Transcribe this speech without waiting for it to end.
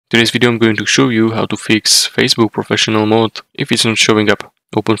Today's video I'm going to show you how to fix Facebook professional mode if it's not showing up.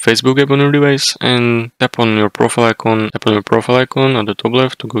 Open Facebook app on your device and tap on your profile icon. Tap on your profile icon at the top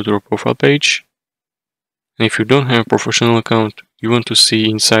left to go to your profile page. And if you don't have a professional account, you want to see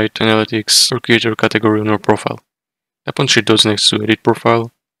Insight, Analytics or Creator category on your profile. Tap on three dots next to Edit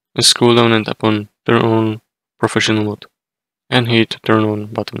Profile and scroll down and tap on Turn on Professional Mode and hit Turn on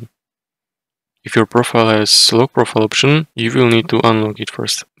button. If your profile has lock profile option, you will need to unlock it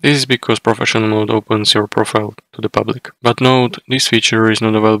first. This is because professional mode opens your profile to the public. But note, this feature is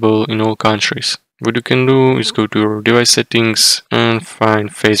not available in all countries. What you can do is go to your device settings and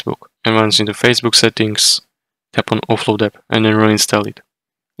find Facebook. And once in the Facebook settings, tap on Offload app and then reinstall it.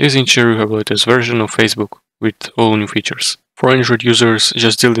 This ensures you have the latest version of Facebook with all new features. For Android users,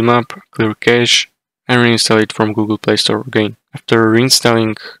 just delete them up, clear cache, and reinstall it from Google Play Store again. After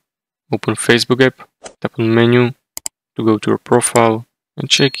reinstalling, open Facebook app, tap on menu to go to your profile and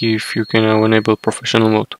check if you can now enable professional mode.